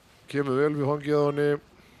 kemur vel við hangið á henni.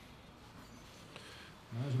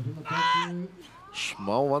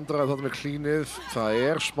 Smá vandræði þarna með klínið.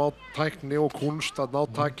 Það smá tækni og kunst að ná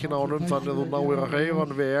takkinn á honum þannig að þú náir að hreyfa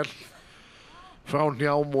hann vel frá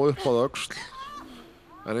hnjám og upp að öxl.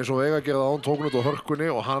 En eins og Veiga gerði það, hún tók hann út á hörkunni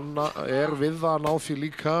og Hanna við það að ná því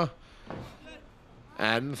líka.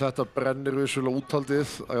 En þetta brennir vissulega úthaldið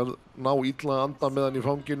að ná illa að anda með hann í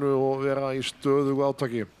fanginu og vera í stöðugu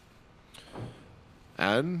átaki.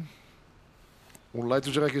 En hún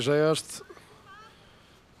lætur sér ekki segjast.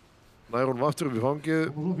 Nær hún aftur upp í fangið.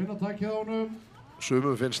 Og svo finna takkið á honum.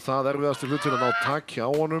 Sumum finnst það erfiðasti hlutin að ná takki á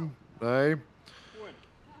honum. Nei.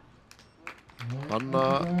 Hanna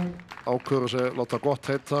ákveður að láta gott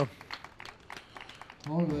heita.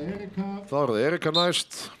 Þá það Erika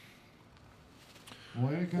næst.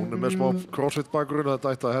 Hún með smá crossfit bakgrunn,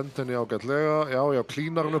 þetta ætti að henda henni ágætlega. Já,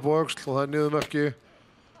 klínar hann upp á öxl og það niðurmerki.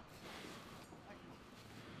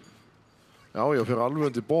 Já, fyrir alveg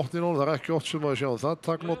undir botnin á hann, það ekki oft sem að sjá það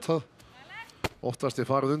taknotað. Oftast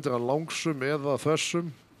farið undir hann langsum eða þessum.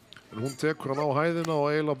 En hún tekur hann á hæðina og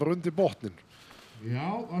eiginlega bara undir botnin. Já,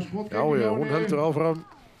 hún heldur áfram.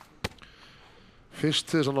 Fyrst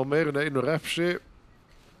til þess að ná meirinn einu repsi.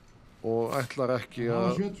 Og ætlar ekki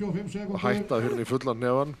að hætta hérna í fullan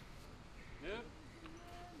nefan.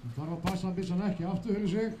 Hún þarf að passa að missa hann ekki aftur fyrir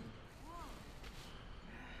sig.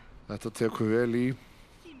 Þetta tekur vel í.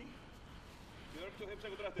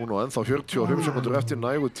 Hún á ennþá 45 sekundur eftir,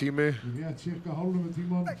 nægur tími. Rétt cirka hálfum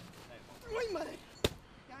tíman.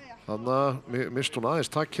 Þannig að mist hún aðeins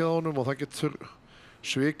takkið á honum og það getur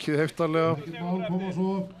svikið heftarlega. Ekkert mál, koma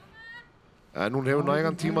svo. En hún hefur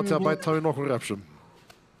nægan tíma til að bæta við nokkur repsum.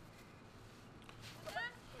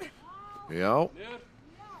 Já.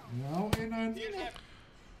 Já, innan.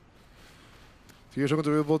 10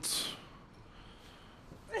 sekundur viðbót.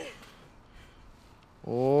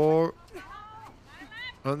 Og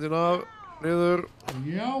höndin af, niður.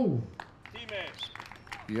 Já.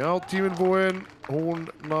 Já, tíminn búinn. Hún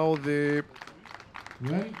náði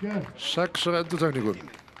Vel gert. 6 endurtekningum.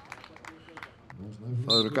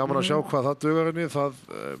 Það eru gaman að sjá hvað það dugar henni. Það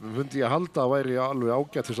myndi ég halda að væri alveg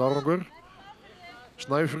ágættis árangur.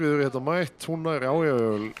 Snæfríður er þetta mætt. Hún er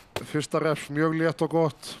fyrsta reps mjög létt og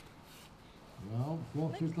gott. Já,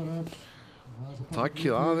 flott fyrsta reps.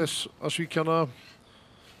 Takkið aðeins að svíkja hana.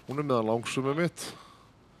 Hún er meðan langsumið mitt.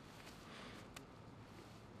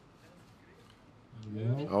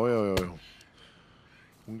 Já.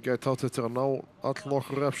 Hún gæti átt eftir að ná all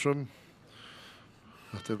nokkur repsum.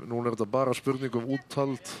 Núna er þetta bara spurning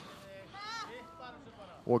úthald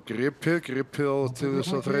og gripið á til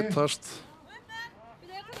þess að þreytast.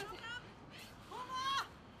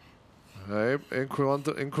 Nei,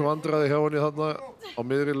 einhver vandræði hjá henni þarna á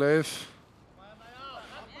miðri leið.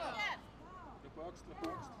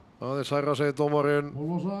 Aðeins hærra segir dómarinn.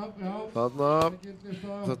 Þarna,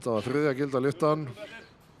 þetta var þriðja gilda lyftan.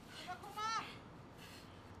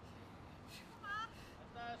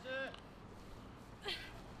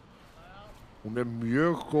 Hún er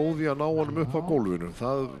mjög góð í að ná honum upp á gólfinu.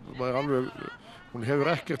 Það er alveg, hún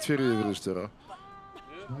hefur ekkert fyrir því virðist vera.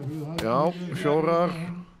 Já, 4.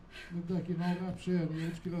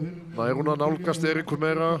 Nær hún að nálgast Eiríkur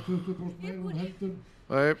meira.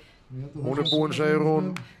 Nei, hún er búinn segir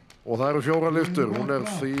hún. Og það eru 4 lyftur. Hún er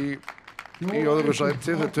því í öðru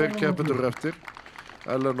sæti. Þeir 2 keppendur eftir.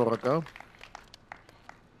 Ellen og Ragga.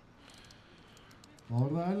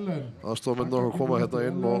 Aðstofamenn okkur koma hérna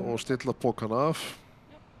inn og stilla pókana af.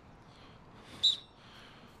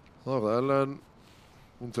 Það er það Ellen.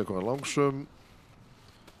 Hún tekur hann langsum.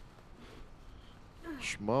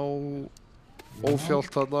 Smá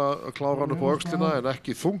óþjált þarna að klára hann upp á öxlina en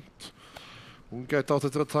ekki þungt. Hún gæti átt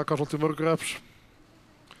eftir að taka svolítið mörg reps.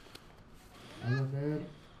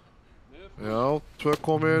 Já, 2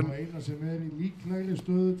 komin. Eina sem í líklegri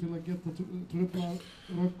stöðu til að geta trufla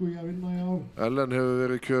Röggu í að vinna í ár. Ellen hefur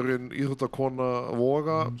verið kjörinn íþróttakona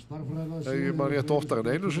Voga, ég man rétt oftar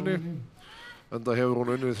en einu sinni. Enda hefur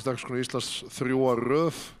hún unnið Sterkasta Íslands 3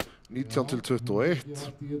 röð, 19-21.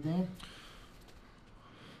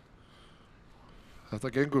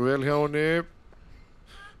 Þetta gengur vel hjá henni.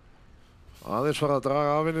 Aðeins farið að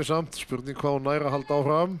draga af henni samt, spurning hvað hún nær að halda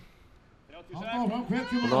áfram. Hún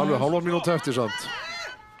er alveg hálfa mínúti eftir samt.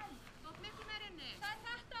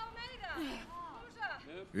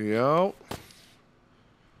 Já.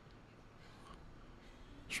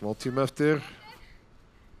 Smá tími eftir.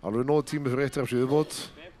 Alveg nógu tími fyrir 1 reps í viðbót.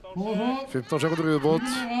 15 sekundur í viðbót.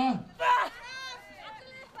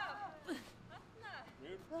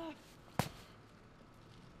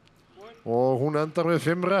 Og hún endar með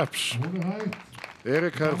 5 reps.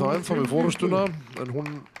 Erika er þá ennþá með fórustuna, en hún,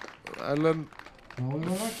 Ellen,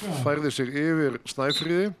 færði sig yfir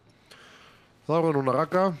Snæfríði. Það var núna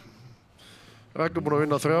Ragga. Ragga er búin að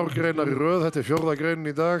vinna 3 greinar í röð, þetta er 4. greinin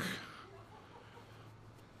í dag.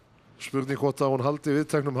 Spurning hvort að hún haldi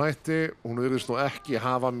viðteknum hætti, hún virðist nú ekki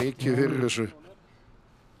hafa mikið fyrir þessu.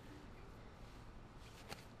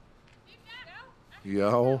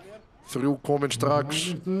 Já, 3 komin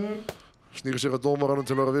strax. Snýr sér að dómaranum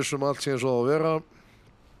til að vera viss allt sé eins og það að vera.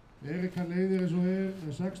 Erika leiðir eins og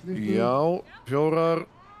með 6 lyftur. Já, 4.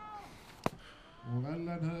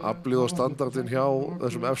 Aflið og standardinn hjá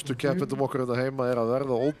þessum efstu keppendum okkar þetta heima er að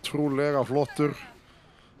verða ótrúlega flottur.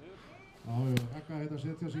 Ragga heit að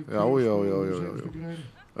setja sig Já.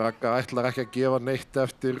 Ragga ætlar ekki að gefa neitt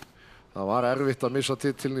eftir. Það var erfitt að missa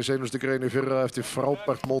titilin í seinustu grein í fyrra eftir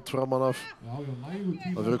frábært mót framan af.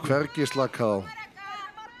 Það verður hvergi slakað á.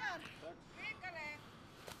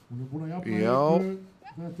 Já.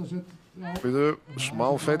 Við smá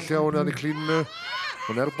fell hjá henni hann í klíninu.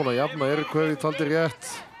 Hún er búin að jafna Eriku ef ég taldi rétt.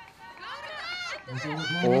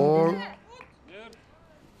 Og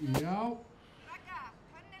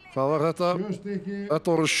hvað var þetta?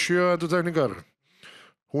 Þetta voru 7 endurtekningar.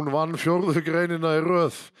 Hún vann 4. greinina í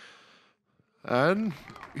röð. En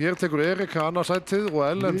hér tekur Erika annarsætið og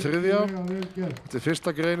Ellen 3. Þetta er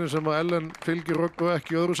 1. greinin sem að Ellen fylgir Röggu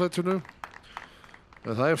ekki í öðru sætinu.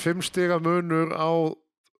 En það er 5 stiga munur á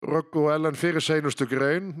Röggu og Ellen fyrir seinustu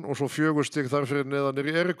grein og svo 4 stig þar fyrir neðan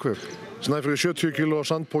í Erikvöf. Snæfríður 70 kíló á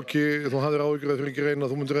sandpoki, þú hafðir áhyggjur fyrir grein að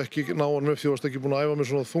þú myndir ekki ná hann upp því þú varst ekki búin að æfa með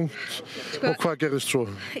svona þungt. Og hvað gerðist svo?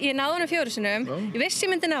 Ég náði honum 4 sinnum, ég vissi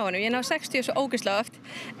ég myndi ná honum, ég náði 60 svo ógeðslega oft,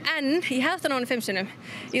 en ég hefði ná honum 5 sinnum.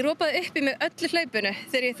 Ég rópaði upp í mig öllu hlaupinu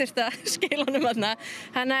þegar ég þurfti að skila honum þarna.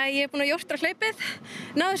 Þannig að ég er búin að jórtra hlaupið,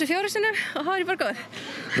 náði þessu 4 sinnum og þá er ég bara góð.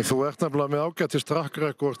 Þú ert nefnilega með ágætis track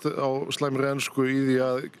record á slæmri ensku í því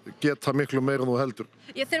að geta miklu meira en þú heldur.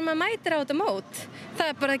 Þegar maður mætir á þetta mót, það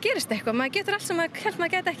er bara að gerist eitthvað. Maður getur allt sem maður held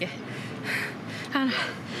maður geta ekki.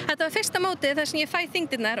 Þetta var fyrsta mótið þar sem ég fæ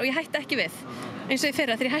þyngdirnar og ég hætti ekki við. Eins og í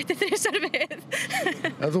fyrra þegar ég hætti 3 við.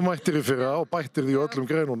 En þú mættir í fyrra og bættir því öllum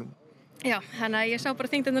greinunum. Já, þannig að ég sá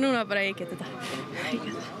bara þyngdirnar núna og bara ég get þetta.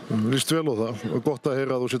 Lýst vel á það og gott að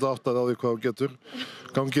heyra að þú sitt áttað á því hvað þú getur.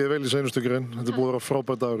 Gangiði vel í seinustu grein. Þetta er búið að vera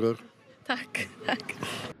frábær dagur þér. Takk.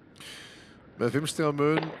 Með 5 stiga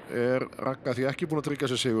mun er Ragga því ekki búin að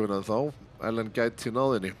tryggja sér sigurinn en þá. Ellen gæti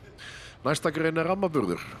náðinni. Næsta grein er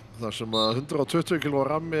rammaburður. Þar sem að 120 kg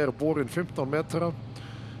rammi er borinn 15 metra.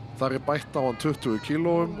 Þar er bætt á hann 20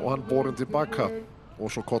 kílóum og hann borinn tilbaka.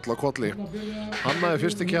 Og svo koll á kolli. Hanna er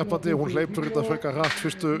fyrsti keppandi, hún hleypur þetta frekar hratt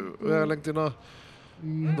fyrstu vegalengdina.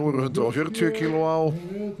 Nú eru 140 kíló á.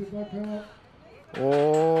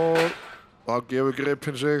 Og það gefur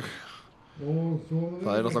gripinn sig.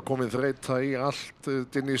 Það er náttúrulega komin þreyta í allt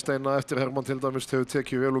inn í steina eftir Hermann til dæmis hefur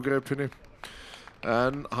tekið vel úr greipinni.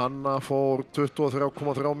 En Hanna fór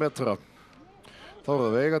 23,3 metra. Þá er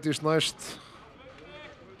það Veigadís næst.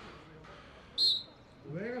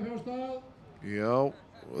 Já,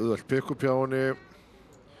 auðvelt pick-up hjá henni.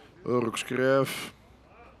 Örugg skref.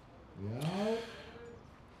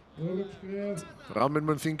 Ramminn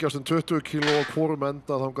mun þyngjast 20 kíló á hvorum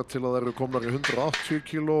enda þangað til að þeir eru komnar í 180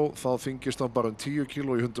 kíló. Þá þyngjast hann bara 10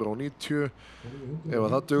 kíló í 190. Ef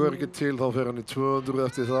það dugar ekki til þá fer hann í 200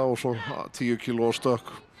 eftir það og svo 10 kíló á stökk.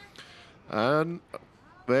 En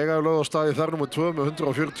Veiga er lögð á stað í þar nummer 2 með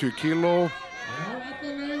 140 kíló.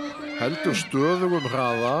 Heldur stöðugum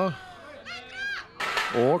hraða.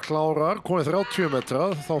 Og klárar, komið 30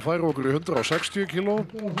 metra, þá færum okkur í 160 kíló.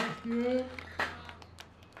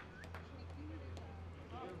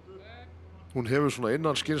 Hún hefur svona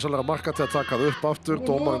innan skynsamlega marka til að taka það upp aftur,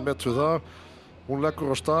 dómarinn metur það. Hún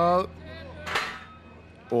leggur á stað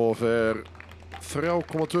og fer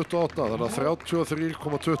 3,28, þannig að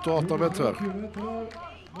 33,28 metrar.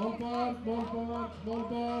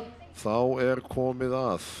 Þá er komið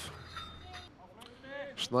að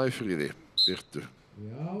Snæfríði Birtu.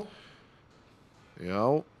 Já,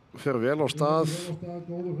 fer vel á stað.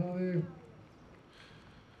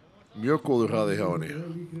 Mjög góður hraði hjá henni.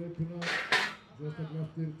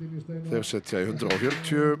 Þeir setja í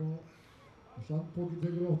 140.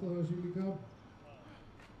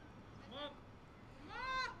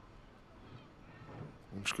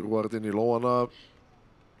 Hún skrúar þetta inn í lóana,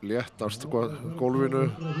 léttast gólfinu.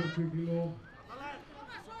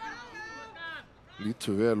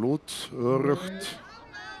 Lítur vel út,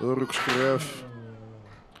 örugg skref.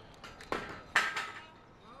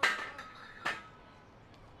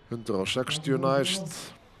 Hundra og 60 næst.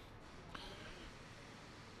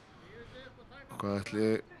 Hvað ætli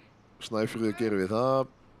Snæfríður gerir við það?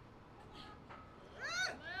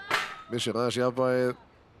 Missir aðeins jafnvægið.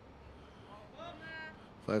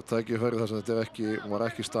 Það er tækifæri þar sem þetta er ekki, hún var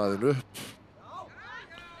ekki staðin upp.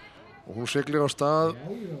 Og hún siglir á stað.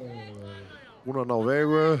 Hún að ná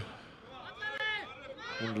Veigu.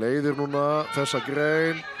 Hún leiðir núna þessa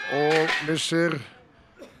grein og missir.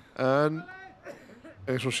 En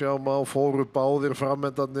eins og sjá má fóru báðir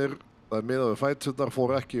framendarnir. Það er miðað við fæturnar,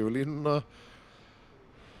 fóru ekki yfir línuna.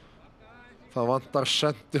 Það vantar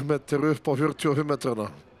sentimeter upp á 45 metrana.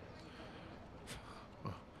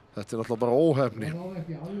 Þetta er náttúrulega bara óhefni.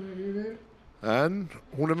 En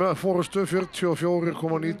hún er með fórustu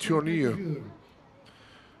 44,99.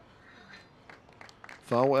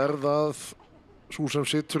 Þá er það sú sem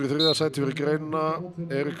situr í 3. sæti fyrir greinina,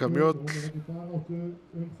 Erika Mjöll.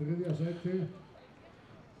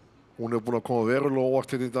 Hún er búin að koma verulega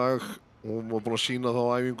óvart hérna í dag. Hún var búin að sýna þá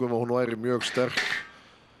á æfingum að hún væri mjög sterk.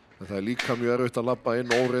 En það er líka mjög erfitt að labba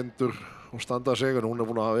inn óreyndur og standa sig. En hún er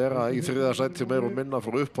búin að vera í 3. sæti meir og minna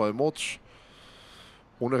frá upphafi móts.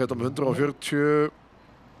 Hún er hérna með 140.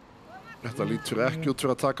 Þetta lítur ekki út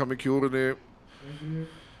fyrir að taka mikið úr henni.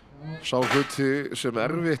 Sá hluti sem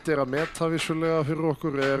erfitt er að meta vissulega fyrir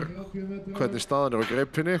okkur er hvernig staðan er á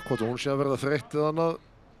greipinni, hvort hún sé að verða þreytt eða annað.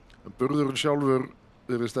 En burðurinn sjálfur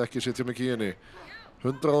virðist ekki sitja mikið í henni.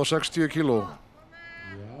 160 kíló.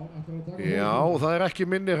 Já, það er ekki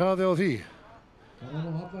minni hraði á því.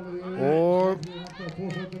 Og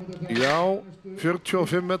Já,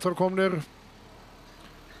 45 metrar komnir.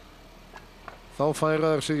 Þá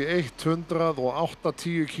færa þeir sig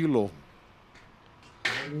 180 kíló.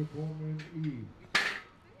 Það eru komin í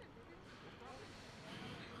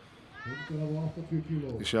 180 kíló.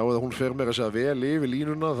 Ég sjáu að hún fer meira að segja vel yfir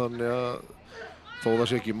línuna, þannig að þó það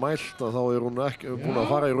sé ekki mælt að þá hún ekki búin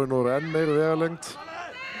að fara í raun og veru enn meiri vegalengd.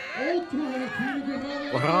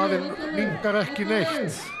 Og hraðinn minnkar ekki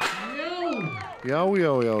neitt. Já.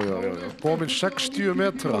 Komin 60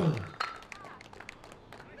 metra.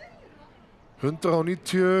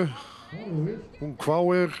 190. Hún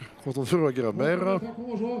hváir hvort hún þurfa að gera meira.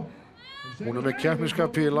 Hún með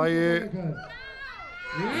keppnisskapi í lagi.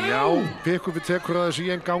 Já, Pikupi tekur aðeins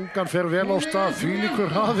í en gangan fer vel á stað. Þvílíkur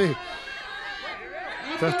hraði.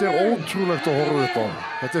 Þetta ótrúlegt að horfa upp á.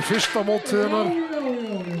 Þetta fyrsta mótið hennar.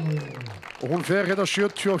 Og hún fer hérna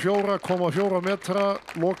 74,4 metra.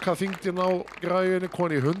 Loka þyngdin á græjunni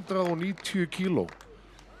koni 190 kíló.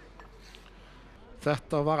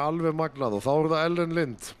 Þetta var alveg magnað og þá það Ellen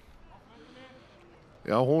Lind.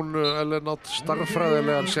 Já, hún Ellen átt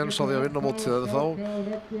starffræðilegan séns á því að vinna mótið þá.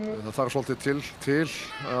 Það þarf svolítið til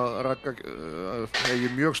að Ragga eigi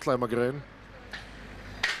mjög slæma grein.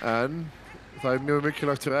 En það er mjög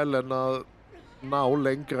mikilvægt fyrir Ellen að ná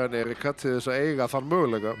lengra en Erika til þess að eiga þann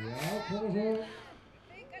möguleika.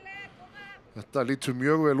 Þetta lítur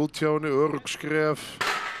mjög vel út hjá henni, örugg skref.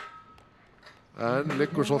 En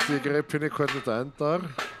liggur svolítið í greipinni hvernig þetta endar.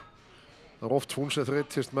 Það er oft hún sem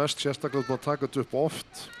þreytist mest, sérstaklega að taka þetta upp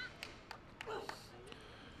oft.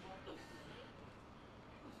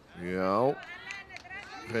 Já,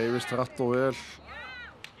 hreyfist hratt og vel.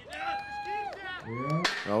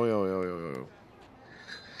 Já.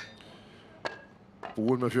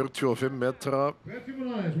 Búin með 45 metra.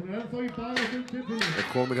 Er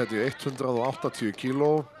komin hérna í 180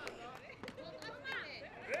 kíló.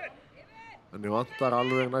 En ég vantar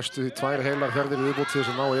alveg næstu því 2 heilar ferðir í viðbót til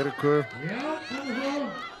þess að ná Eriku.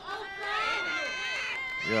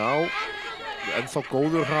 Já, ennþá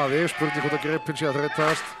góður hraði, spurning hvort að greipinn sé að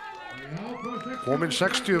þreytast. Komin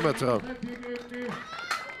 60 metra.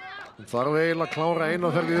 Hún þarf eiginlega að klára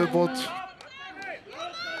eina ferð í viðbót.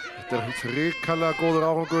 Þetta er hrikalega góður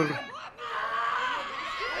árangur.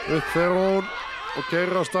 Upp fer hún og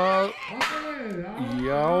keyrir af stað.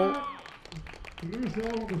 Já.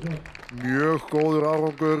 Mjög góður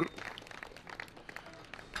árangur.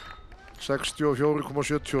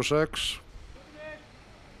 64,76.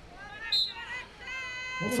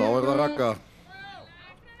 Og þá er það Ragga.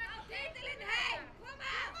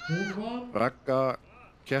 Ragga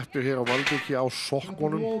keppir hér á Malbiki á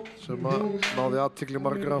sokkunum sem náði athygli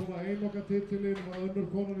margra.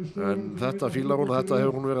 En þetta fílar hún og þetta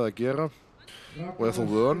hefur hún verið að gera. Og er þó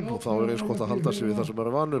vön og þá er eins gott að halda sig við það sem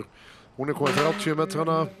er vanur. Hún er komið 30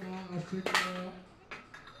 metrana.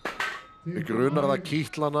 Við grunar það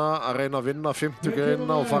kýtlana að reyna að vinna 50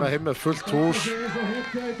 greinina og fara heim með fullt hús.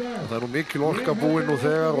 Og það er nú mikil orka búinn nú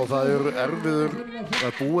þegar og það er erfiður. Það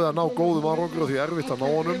er búið að ná góðum árangur og því erfitt að ná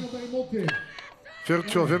honum.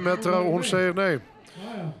 45 metrar og hún segir nei.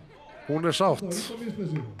 Hún er sátt.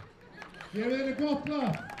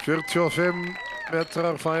 45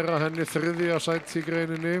 metrar færa henni 3. sæti í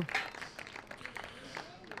greininni.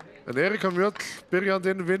 En Erika Mjöll,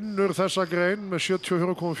 byrjandinn, vinnur þessa grein með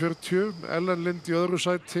 74,40. Ellen Lind í öðru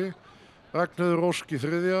sæti. Ragnheiður Ósk í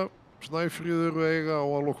 3. Snæfríður Veiga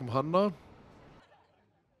og að lokum Hanna.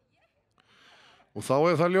 Og þá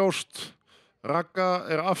er það ljóst. Ragga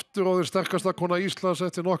er aftur orðin sterkasta kona Íslands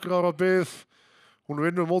eftir nokkra ára bið. Hún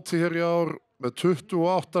vinnur mótið hér í ár með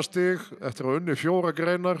 28 stig eftir að unni 4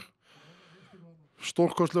 greinar.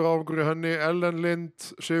 Stórkostlegur árangur í henni. Ellen Lind,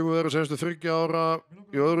 sigurvegari senstu 3 ára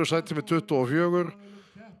í öðru sæti með 24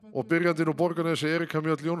 og byrjandinn úr Borgarnesi Erika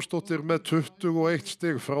Mjöll Jónsdóttir með 21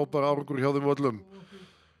 stig, frábær árangur hjá þeim öllum.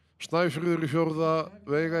 Snæfríður í 4.,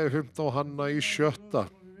 Veiga í 5. og Hanna í 7.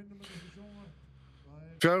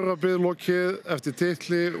 4. biðlokið eftir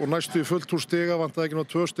titli og næstu í fullt úr stiga, vantaði ekki ná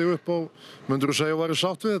 2 stig upp á. Myndirðu segja að væri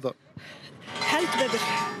sátt við þetta? Heldur betur,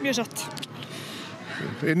 mjög sátt.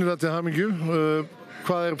 Innilega til hamingju.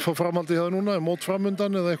 Hvað er framhaldið hjá þér núna? Er mót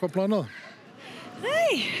framundan eða eitthvað planað?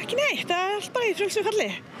 Nei, ekki neitt. Það er allt bara í frjálsu falli.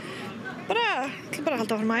 Bara að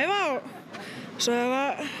halda áfram að æfa og svo ef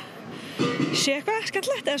að sé eitthvað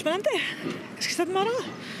skemmtilegt eða spennandi. Kannski stefnum maður á það.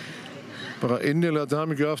 Bara innilega til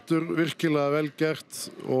hamingju aftur, virkilega vel gert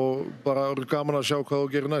og bara gaman að sjá hvað þú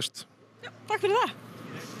gerir næst. Já, takk fyrir það.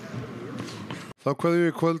 Þá kveðjum við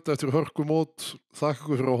í kvöld eftir hörkumót. Þakka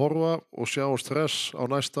ykkur fyrir að horfa og sjáumst hress á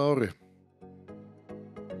næsta ári.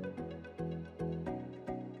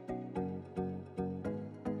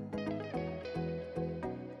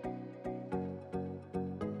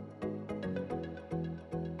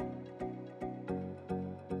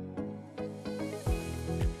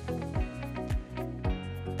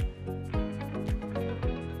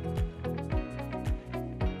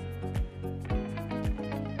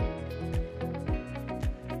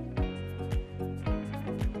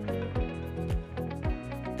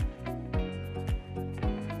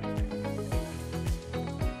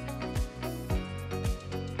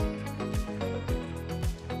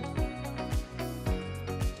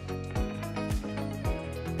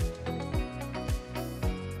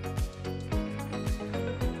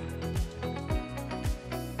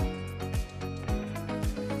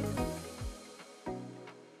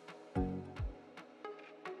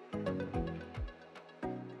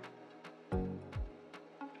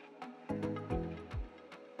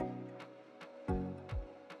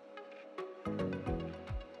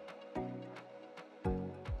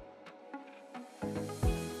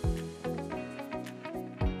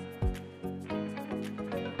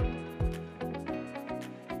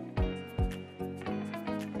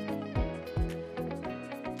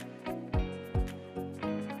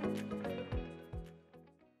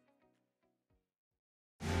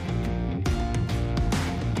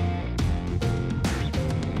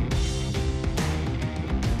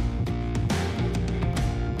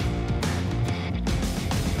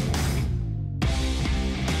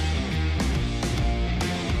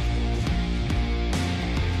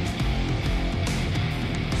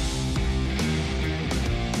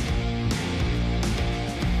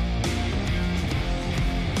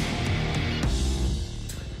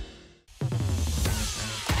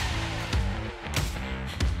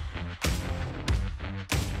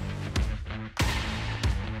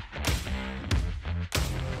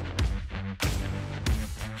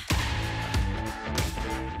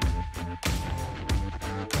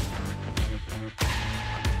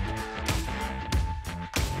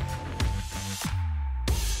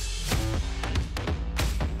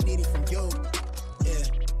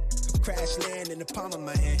 promised land in the palm of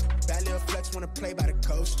my hand. Bad little flex wanna play by the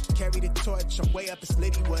coast. Carry the torch, I'm way up in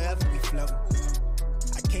Splitty wherever we float.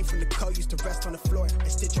 I came from the cold, used to rest on the floor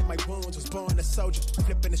and stitch up my wounds. Was born a soldier,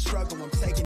 flipping the struggle, I'm taking